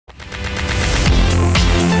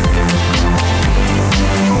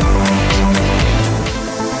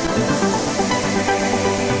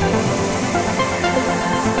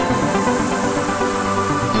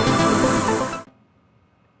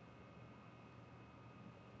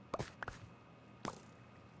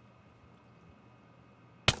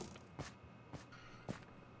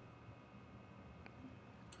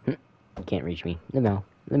can't reach me. Limo,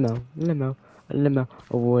 limo, limo, limo.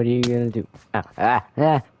 What are you gonna do? Ah, ah,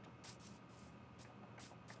 ah.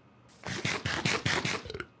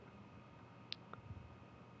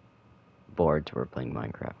 Bored, so we're playing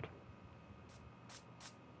Minecraft.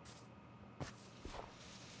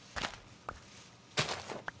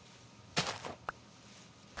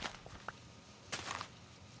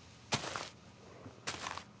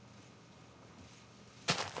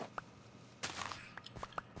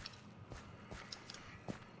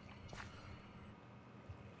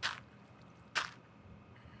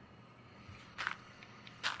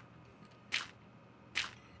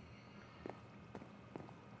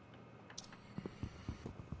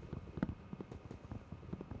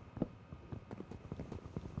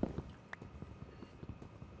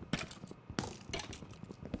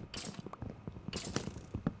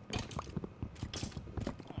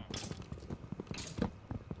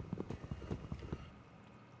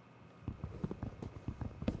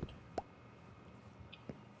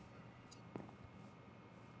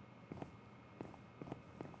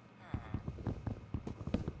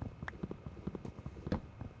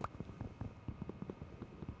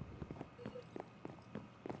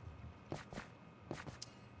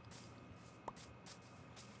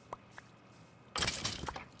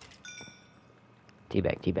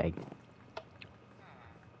 Teabag, teabag.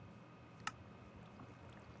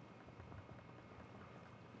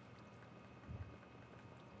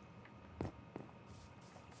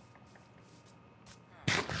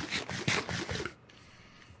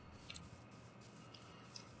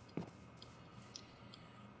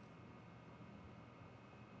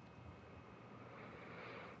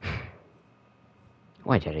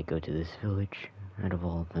 Why did I go to this village out of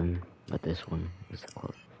all of them? But this one was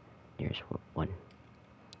the nearest one.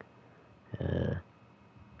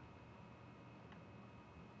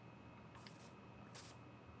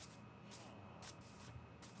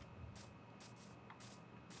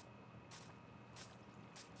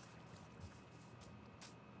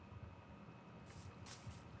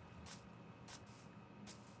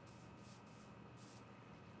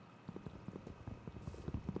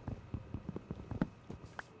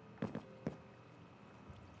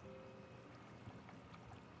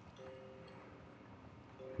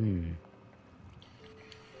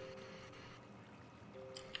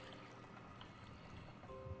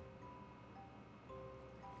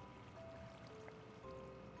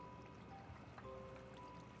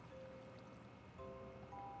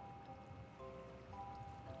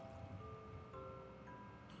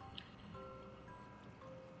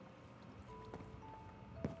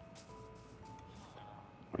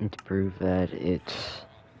 And to prove that it's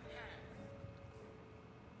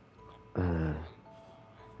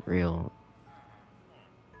real,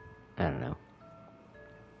 I don't know.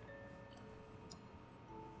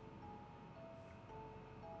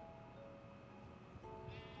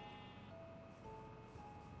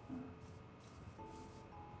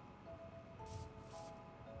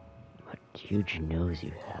 What huge nose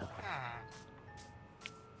you have.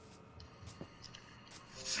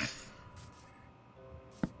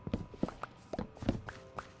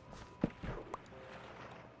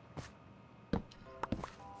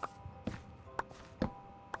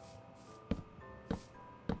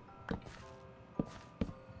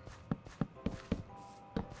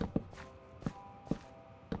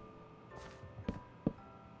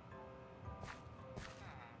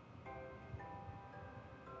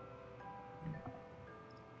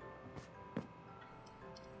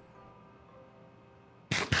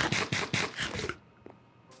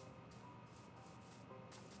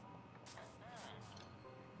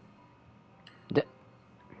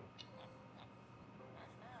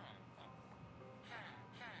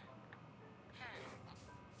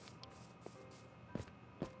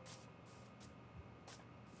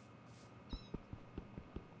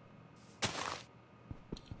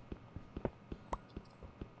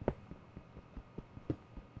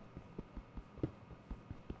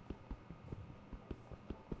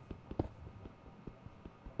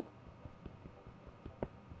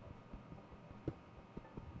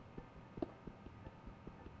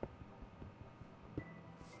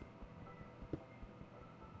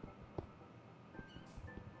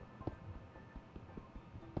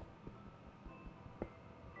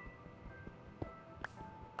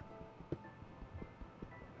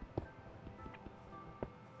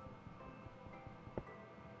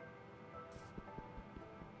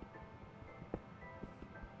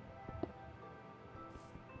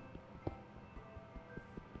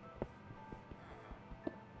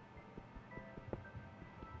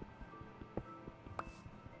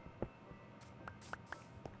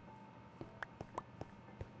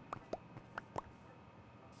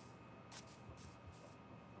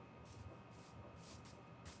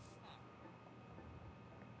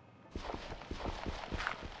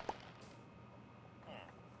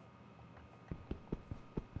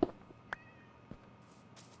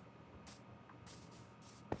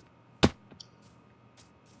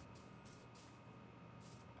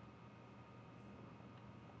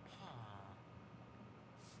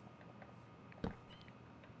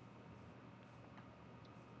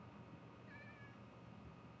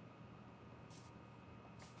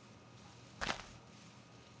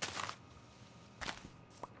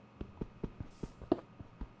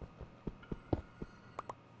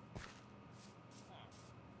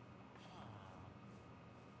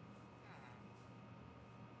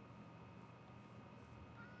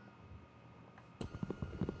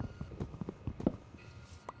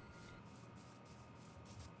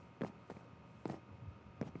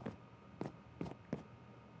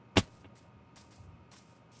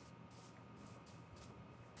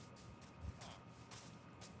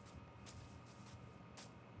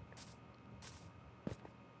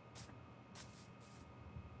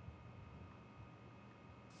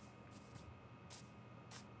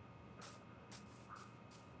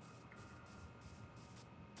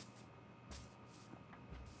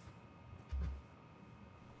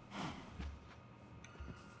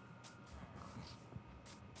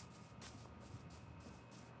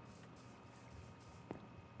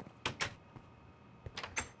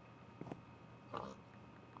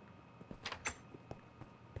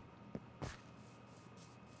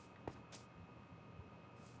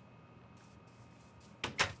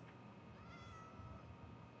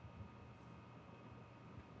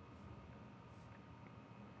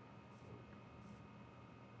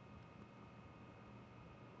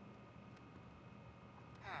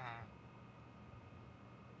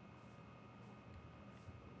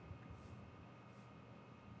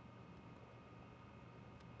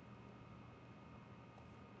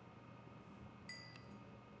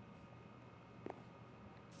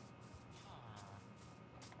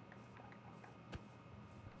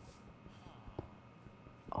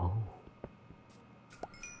 Oh.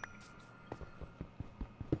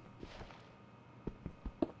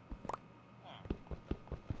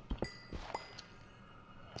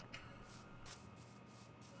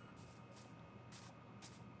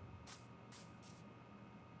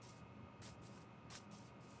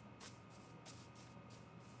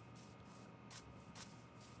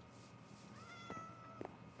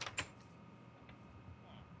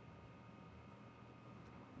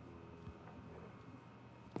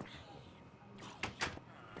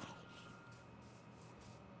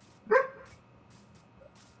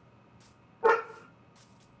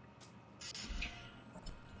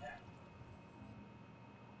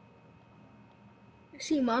 I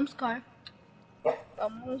see Mom's car.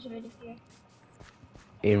 Mom was already here.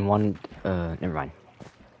 In one, never mind.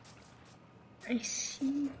 I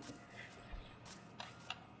see.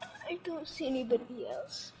 I don't see anybody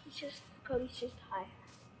else. It's just Cody's just high.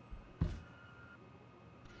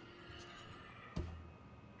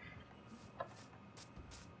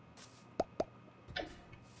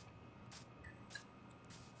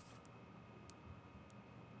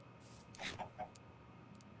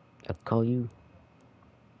 I'll call you.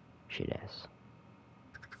 Shit ass.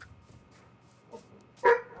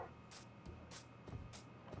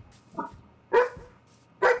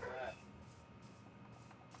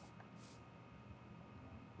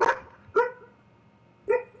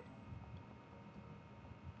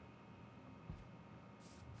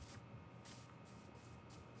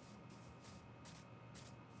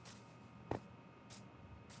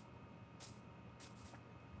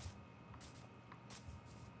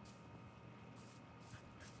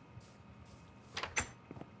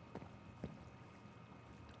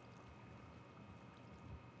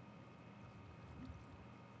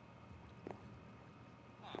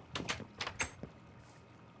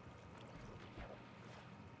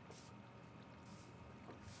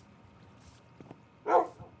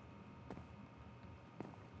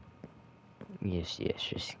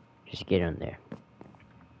 Yes, just get on there.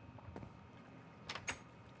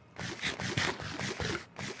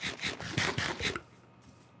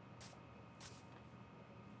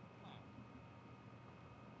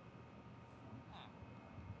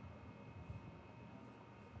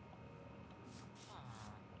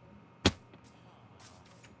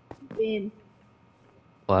 Ben.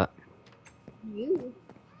 What? You.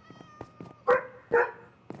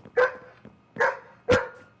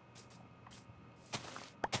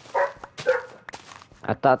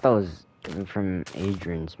 I thought that was from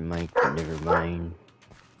Adrian's mic, but never mind.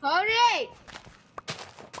 Cody!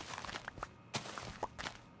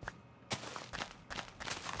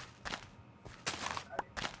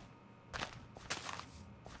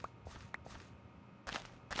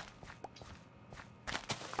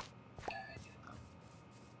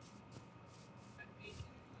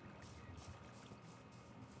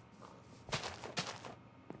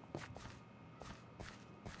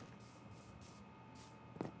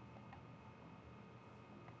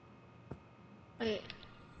 Wait.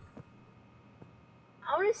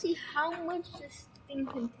 I want to see how much this thing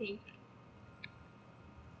can take.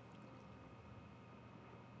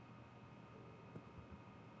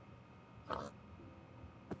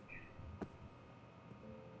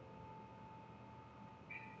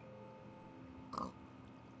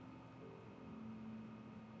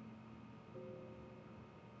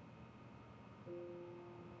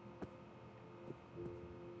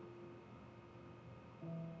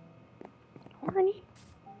 Horny.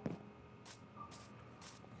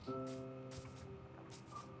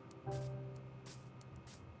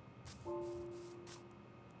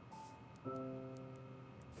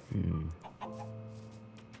 Hmm.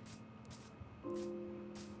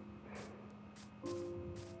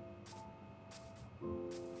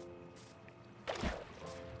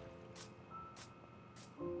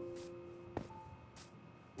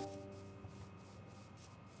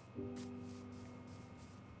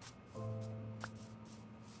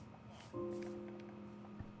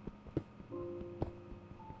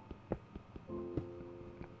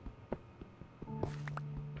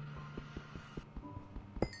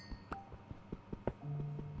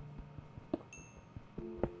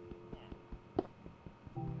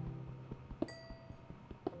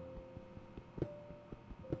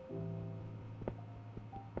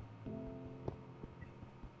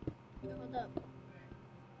 Hold up.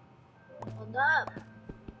 Hold up.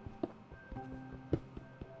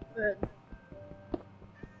 For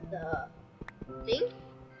the thing?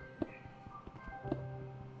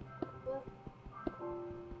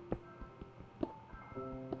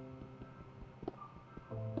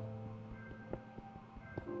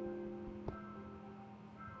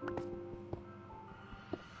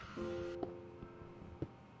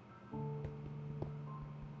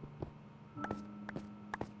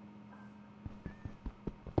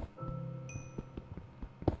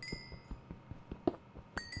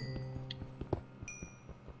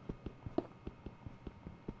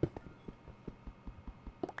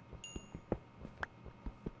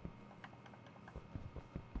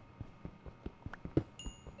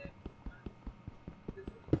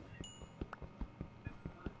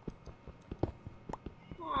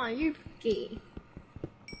 Aw, you're gay.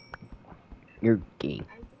 You're gay.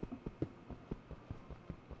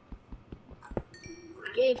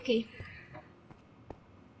 Gay, okay.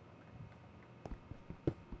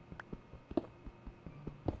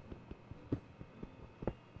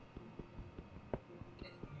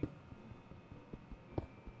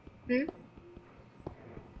 Hmm?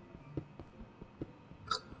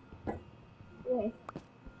 Okay.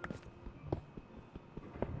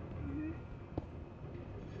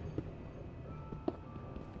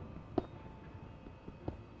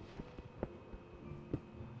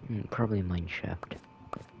 Probably mine shaft.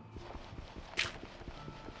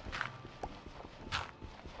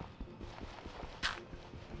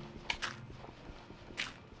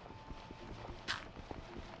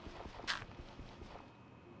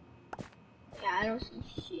 Yeah, I don't see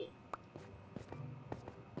shit.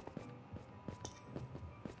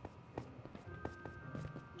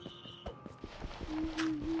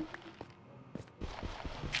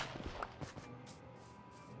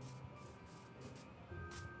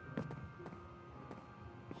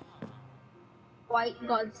 White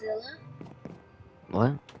Godzilla?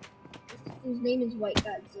 What? His name is White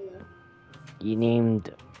Godzilla. You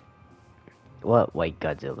named what White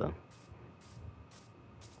Godzilla?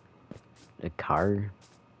 The car?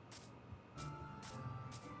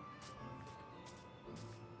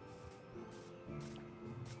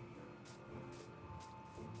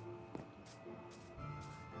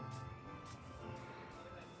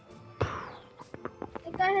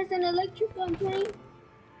 That guy has an electric gun plane.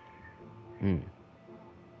 Hmm.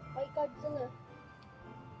 White Godzilla.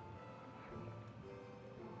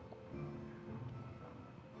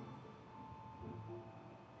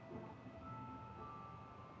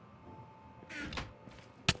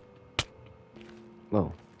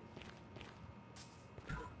 Whoa.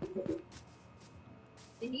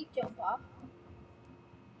 Did he jump off?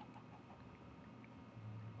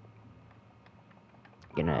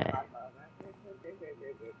 Gonna.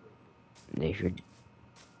 They should.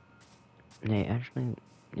 They actually.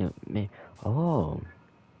 Oh.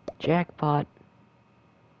 Jackpot.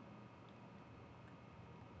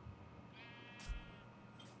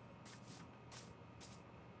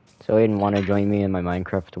 So he didn't want to join me in my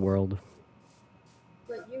Minecraft world.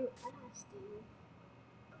 But you asked him.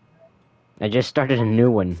 I just started a new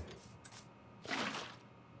one.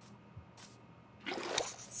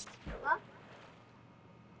 Huh?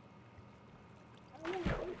 I don't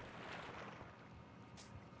know.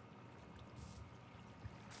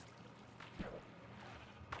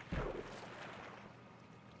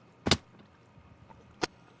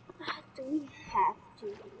 Do we have to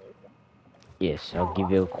be later? Yes, I'll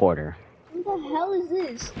give you a quarter. What the hell is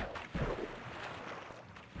this?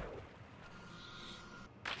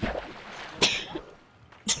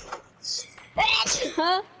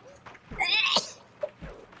 Huh?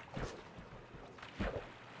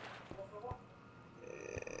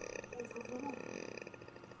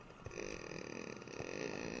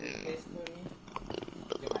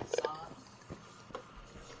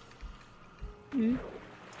 Hmm?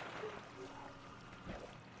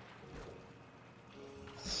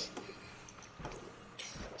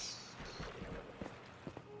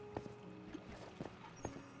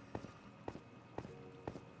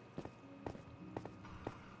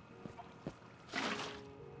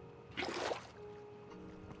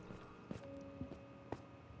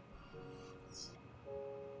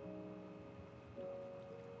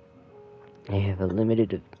 I have a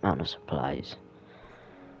limited amount of supplies.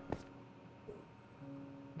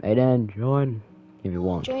 Hey then, join if you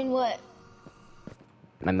want. Join what?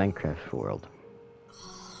 My Minecraft world.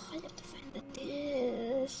 I have to find the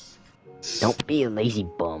disc. Don't be a lazy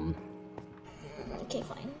bum. Okay,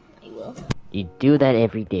 fine. I will. You do that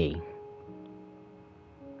every day.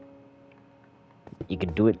 You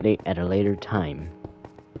can do it at a later time.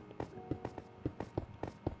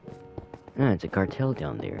 Ah, it's a cartel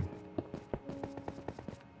down there.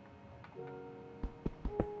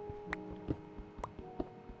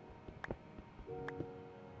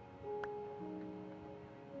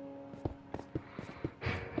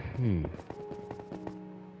 Hmm.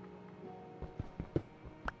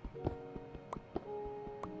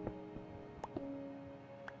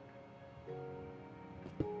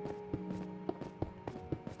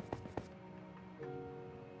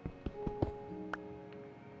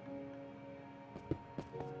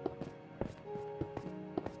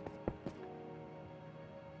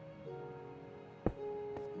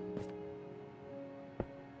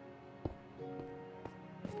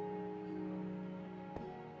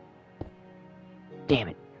 Damn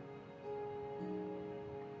it.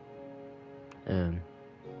 Um.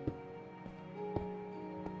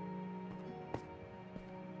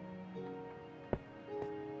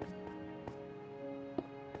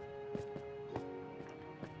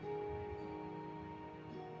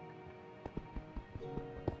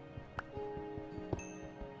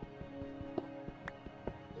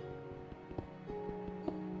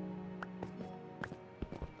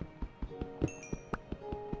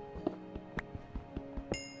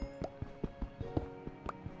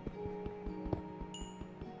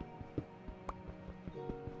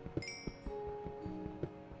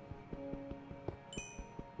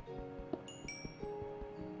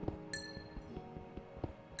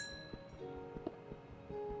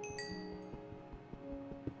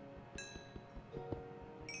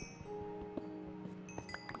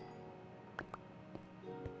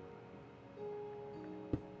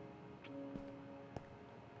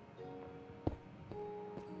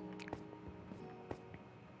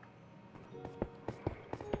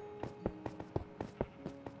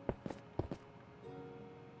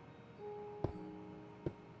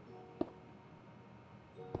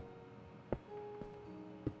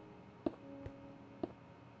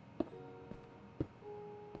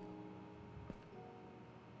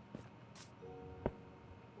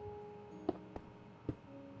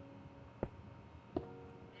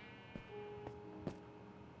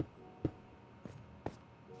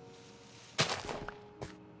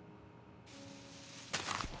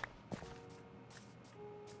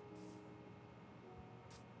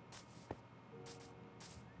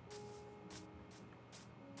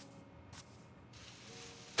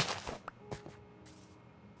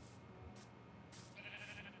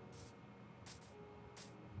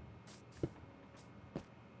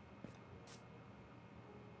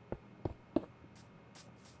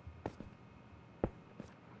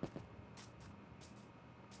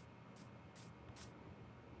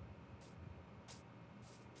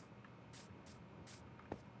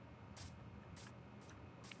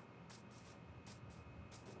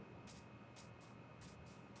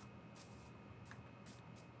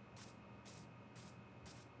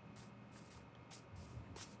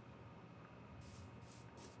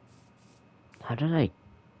 How did I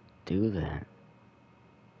do that?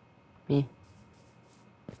 Eh.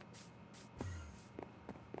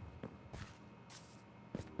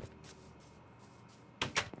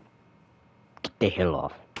 Get the hell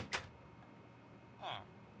off.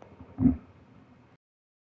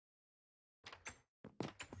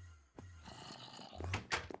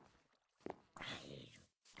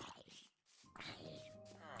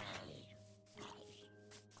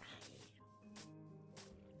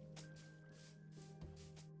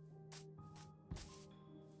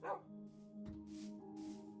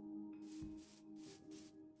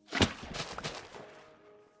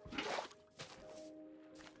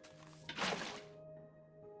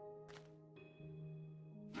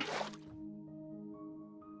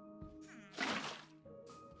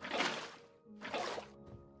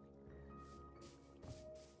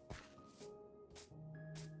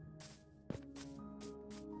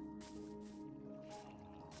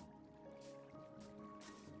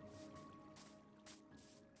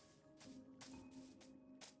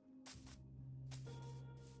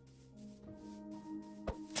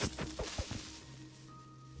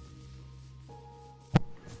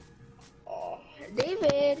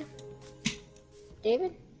 David.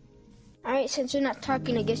 David? Alright, since you're not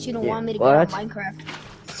talking, I guess you don't want me to get What? on Minecraft.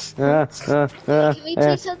 Can we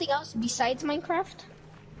play something else besides Minecraft?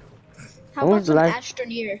 How When about was the some last?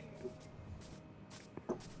 Astroneer?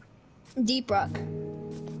 Deep Rock.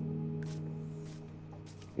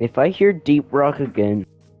 If I hear Deep Rock again,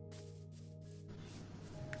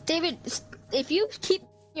 David, if you keep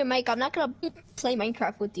your mic, I'm not gonna play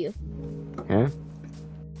Minecraft with you. huh?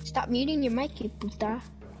 Stop muting your mic, you puta.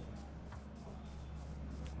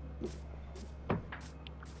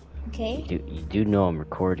 Okay? You do know I'm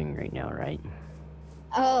recording right now, right?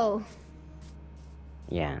 Oh,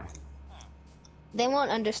 Yeah. they won't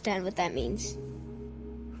understand what that means.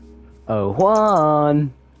 Oh,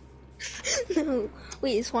 Juan. No.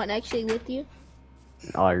 Wait, is Juan actually with you?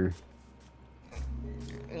 Or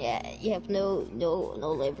Yeah, you have no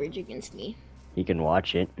leverage against me. you can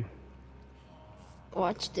watch it.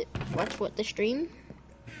 Watch what, the stream?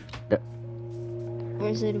 The- Or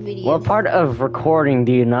is it a video? What part of recording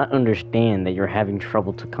do you not understand that you're having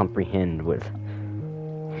trouble to comprehend with?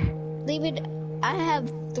 David, I have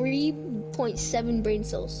 3.7 brain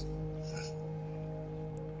cells.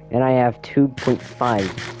 And I have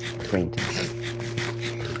 2.5 brain cells.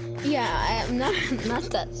 Yeah, I am not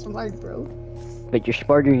that smart, bro. But you're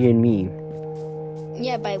smarter than me.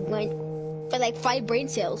 Yeah, by like 5 brain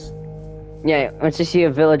cells. Yeah, once you see a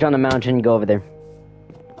village on the mountain, go over there.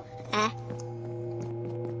 Ah.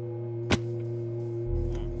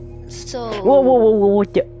 So. Whoa,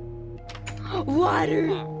 what the? Water!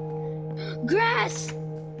 Grass!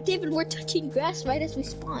 David, we're touching grass right as we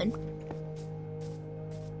spawn.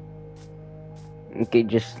 Okay,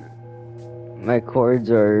 just... My chords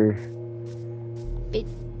are...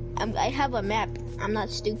 I have a map. I'm not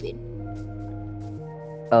stupid.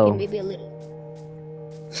 Oh. Okay, maybe a little.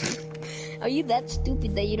 Are you that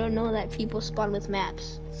stupid that you don't know that people spawn with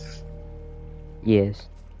maps? Yes.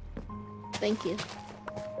 Thank you.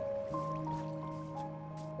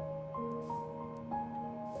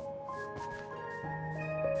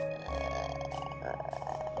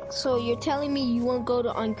 So you're telling me you won't go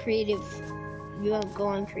to on creative? You won't go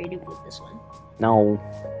on creative with this one? No.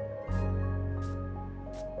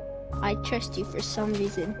 I trust you for some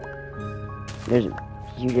reason. There's...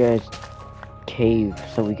 You guys... Cave,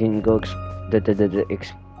 so we can go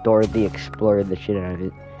explore the shit out of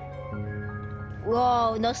it.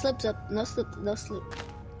 Whoa, no slips up. No slip.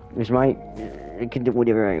 There's my... I can do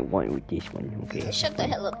whatever I want with this one, okay? Shut the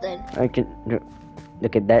hell up then. I can...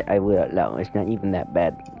 Look at that, I will allow. It's not even that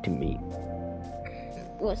bad to me.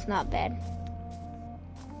 Well, it's not bad.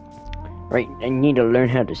 Right, I need to learn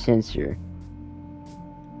how to censor.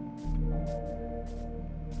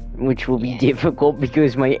 Which will be difficult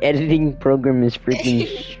because my editing program is freaking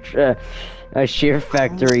a sheer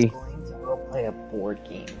factory. I'm going to go play a board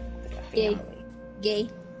game with a Gay. family.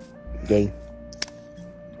 Gay.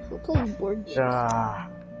 Who plays board games?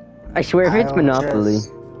 I swear if it's Monopoly.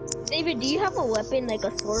 David, do you have a weapon like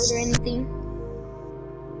a sword or anything?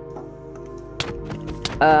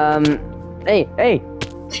 Hey!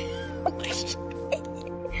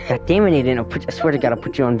 God damn it, Aiden, I swear to God, I'll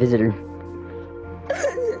put you on visitor.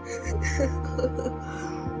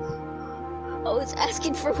 I was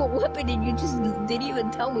asking for a weapon and you just didn't even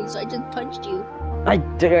tell me, so I just punched you. I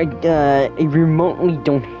remotely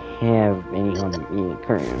don't have any on me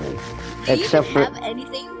currently. Do you Except even for... have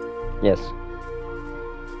anything? Yes.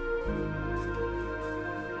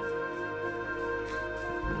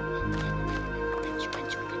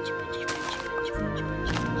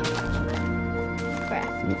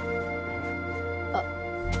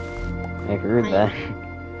 I heard that.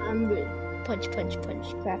 I'm good. Punch.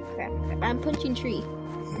 Crap. I'm punching tree.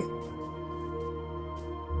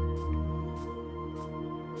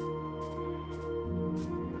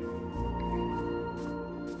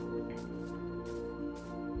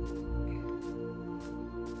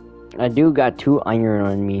 I do got 2 iron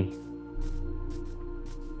on me.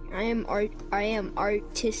 I am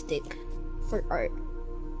artistic for art.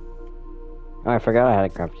 Oh, I forgot I had a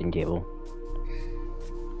crafting table.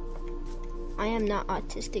 I am not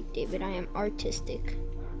autistic, David. I am artistic.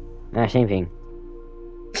 Same thing.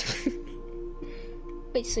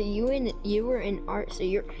 Wait, so you were in art, so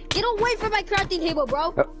you're... Get away from my crafting table,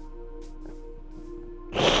 bro! Oh.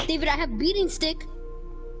 David, I have beating stick.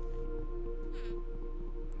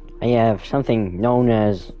 I have something known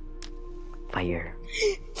as... Fire.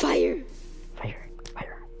 Fire.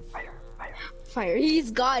 Fire.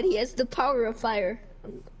 He's God. He has the power of fire.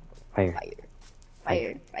 Fire.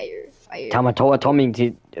 Fire. Tamatoa told me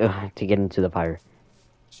to get into the fire.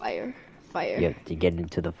 Fire. You have to get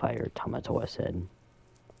into the fire, Tamatoa said.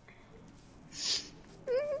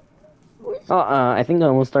 I think I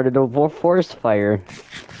almost started a forest fire.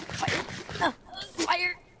 Fire!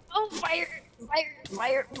 Fire! Oh, fire! Fire!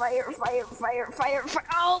 Fire! Fire! Fire! Fire! Fire! Fire!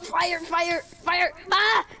 Oh, fire! Fire! Fire!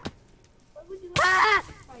 Ah! Why would you Ah!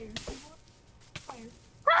 fire? Fire.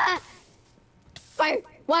 Ah! Fire!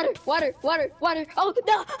 Water! Water! Water! Water! Oh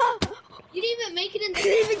no! Ah! You didn't even make it in We the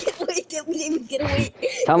didn't even get away. We didn't even get away.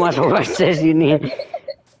 How much work says you need?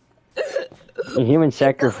 A human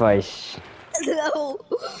sacrifice. No.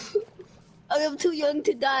 I'm too young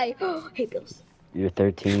to die. Hey, Bills. You're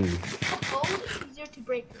 13. phone, it's easier to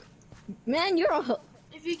break. Man, you're a.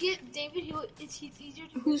 If you get David, it's easier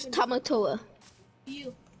to Who's break. Tamatoa?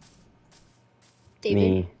 You. David.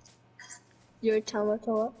 Me. You're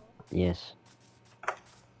Tamatoa. Yes.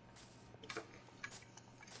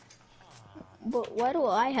 But why do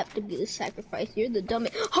I have to be the sacrifice? You're the dumb.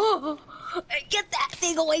 Oh, get that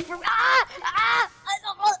thing away from me! Ah! Ah!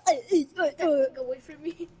 Go away from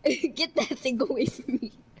me. Get that thing away from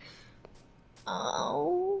me.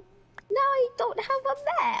 Oh. Now I don't have a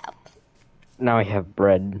map. Now I have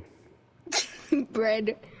bread.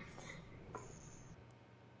 Bread.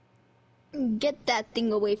 Get that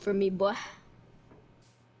thing away from me, boy.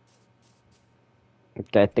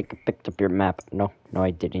 Okay, I think I picked up your map. No,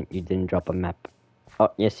 I didn't. You didn't drop a map. Oh,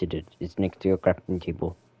 yes, you did. It's next to your crafting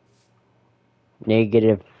table.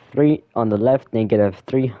 -3 on the left,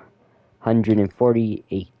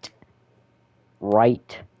 -348.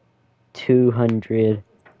 Right,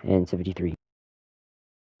 273.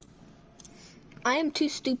 I am too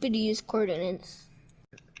stupid to use coordinates.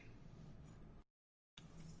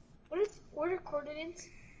 What are coordinates?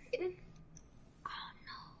 Aiden?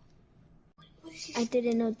 What is I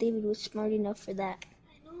didn't know David was smart enough for that.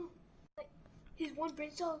 I know. Like, his one brain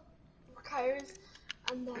cell requires,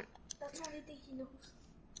 and that's the only thing he knows.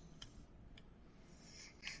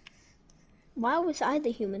 Why was I the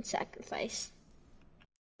human sacrifice?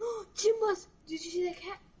 Chimbas! Did you see that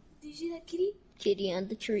cat? Did you see that kitty? Kitty on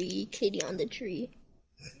the tree, kitty on the tree.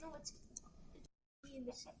 No, it's me in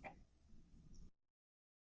this.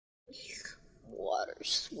 Water,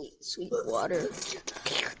 sweet, sweet water. Are you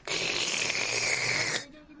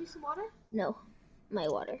gonna give me some water? No, my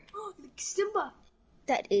water. Like Simba.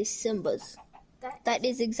 That is Simba's. That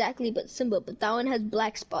is exactly but Simba, but that one has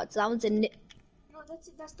black spots. That one's a No,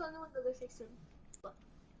 that's the only one that looks like Simba. But,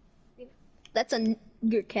 that's a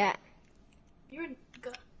nigger cat. you're a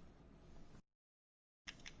nigga.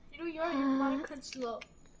 You know you're Monica and slow.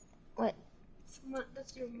 What?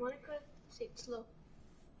 That's your Monica. Say it slow.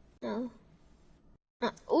 No.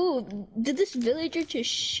 Ooh, did this villager just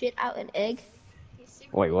shit out an egg?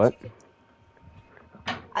 Wait, what?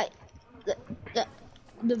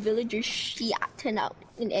 The villager shit out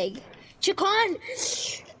an egg. Chicken!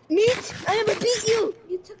 Meat! I'm gonna beat you!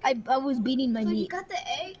 I was beating my So you meat. got the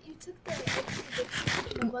egg. You took the egg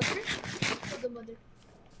to the mother. To the mother.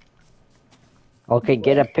 Okay,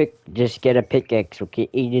 just get a pickaxe, okay,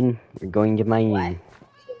 Aiden? We're going to mining.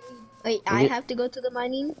 Wait, I have to go to the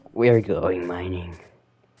mining? We're going mining.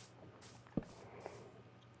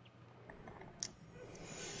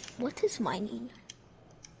 What is mining?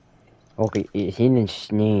 Okay, it's in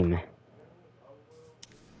its name.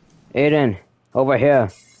 Aiden, over here.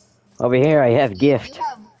 Over here, I have gift.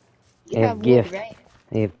 You I have have wood, gift. right?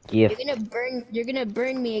 I have gift. You're gonna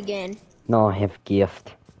burn me again. No, I have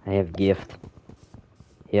gift. I have gift.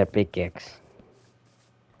 Here, pickaxe.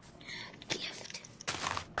 Gift.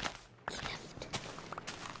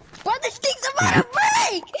 Bro, this thing's about to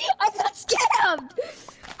break! I got scammed!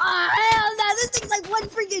 Ah, hell no, this thing's like one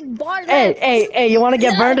freaking bar left. Hey, you wanna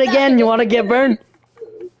get burned again? You wanna get burned?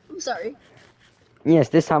 I'm sorry. Yes,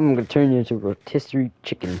 this time I'm gonna turn you into a rotisserie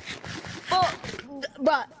chicken. Oh,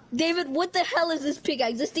 bruh, David, what the hell is this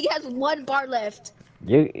pickaxe? This thing has one bar left.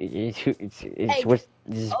 It's what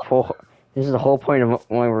this is the whole point of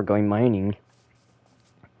why we're going mining.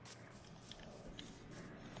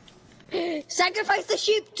 Sacrifice the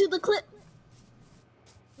sheep to the cliff.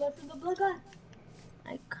 Left for the blood guy.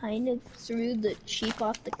 I kind of threw the sheep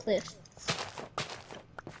off the cliff.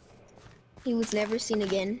 He was never seen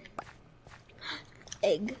again.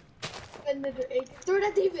 Egg. Another egg. Throw it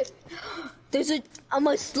at David. I'm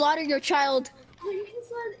gonna slaughter your child. No, you can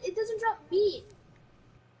slide. It doesn't drop meat.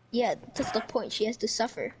 Yeah, that's the point. She has to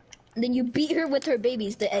suffer. And then you beat her with her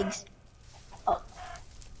babies, the eggs. Oh,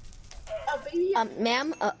 baby.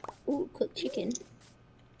 Ma'am, ooh, cooked chicken.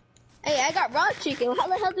 Hey, I got raw chicken. How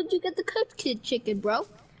the hell did you get the cooked chicken, bro?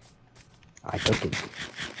 I took it.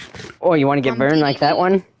 Oh, you wanna get burned like that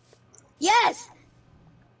one? Yes!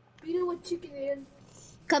 You know what chicken is?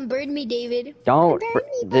 Come burn me, David. Don't, Burn me,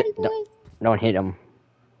 br- buddy d- boy. don't hit him.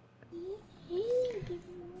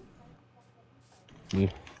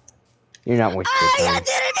 You're not wasting your I time.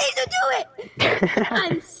 didn't need to do it.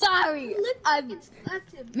 I'm sorry.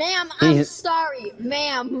 Ma'am, I'm He's- sorry,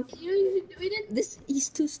 ma'am. You know you doing it? He's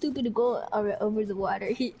too stupid to go over the water.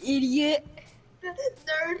 He idiot.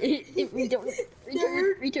 Nerd.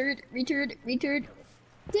 Retard.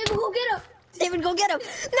 David, go get him. David, go get him.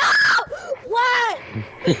 No! What?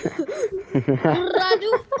 Radu,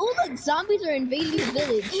 oh look, zombies are invading your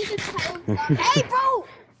village. He's a child zombie. Hey, bro!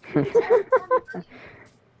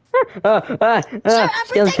 Sir, Sir, I'm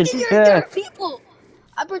protecting your people.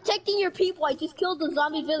 I'm protecting your people. I just killed the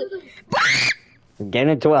zombie village. Get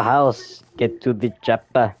into a house. Get to the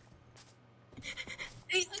chopper.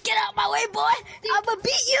 Get out my way, boy! I'ma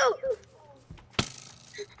beat you!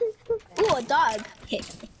 Ooh, a dog.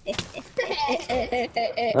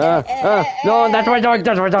 No, that's my dog.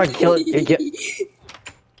 That's my dog. Kill it.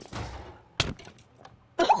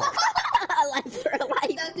 Alive for The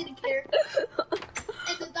alive. dog didn't care.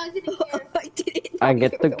 And the dog didn't care. I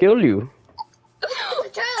get to kill you. It's a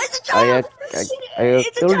child. It's a child. I It's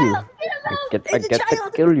a kill you. child. I It's a get to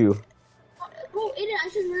child. kill you. Bro, Aiden, I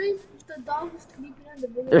just realized the dog was sleeping on the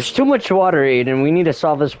village. There's too much water, Aiden. We need to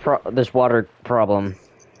solve this this water problem.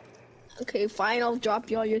 Okay, fine. I'll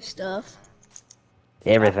drop you all your stuff.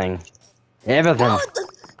 Everything. Everything. Oh,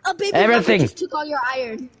 a baby Everything. just took all your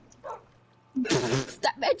iron.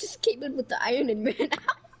 That man just came in with the iron and ran out.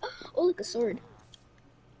 Oh, look, a sword.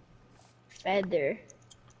 Feather.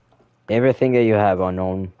 Everything that you have,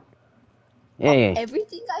 unknown. Yeah.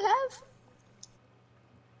 Everything I have?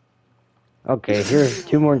 Okay, here's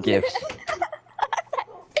 2 more gifts.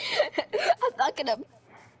 I'm not gonna.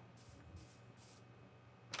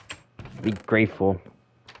 Be grateful.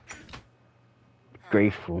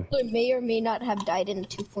 Grateful. I may or may not have died in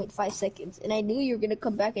 2.5 seconds, and I knew you were gonna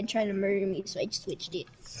come back and try to murder me, so I switched it.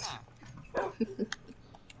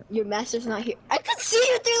 Your master's not here. I could see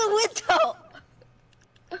you through the window!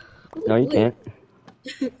 No, you can't.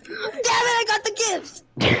 Damn it, I got the gifts!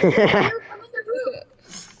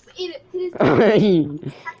 Aiden, it is come in.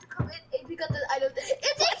 Aiden got the item.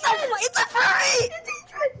 It's a furry!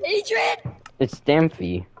 Adrian! It's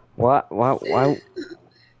Stampy. Why?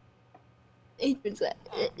 Adrian's that.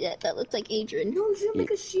 Yeah, that looks like Adrian. No, you should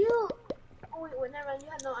make a shield. Oh wait, never mind. You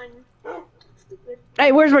had no iron. Stupid.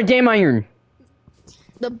 Hey, where's my damn iron?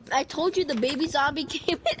 I told you the baby zombie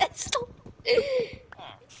came in and stole.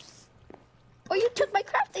 Oh, you took my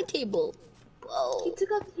crafting table. Whoa. He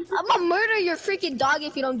took out. I'm gonna murder your freaking dog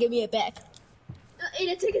if you don't give me it back.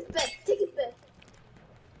 Aiden, take his bed. Take his bed.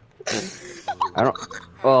 I don't.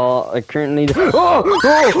 Well, I currently. Oh!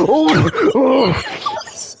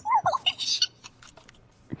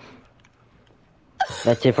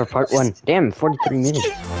 That's it for part 1. Damn, 43 minutes.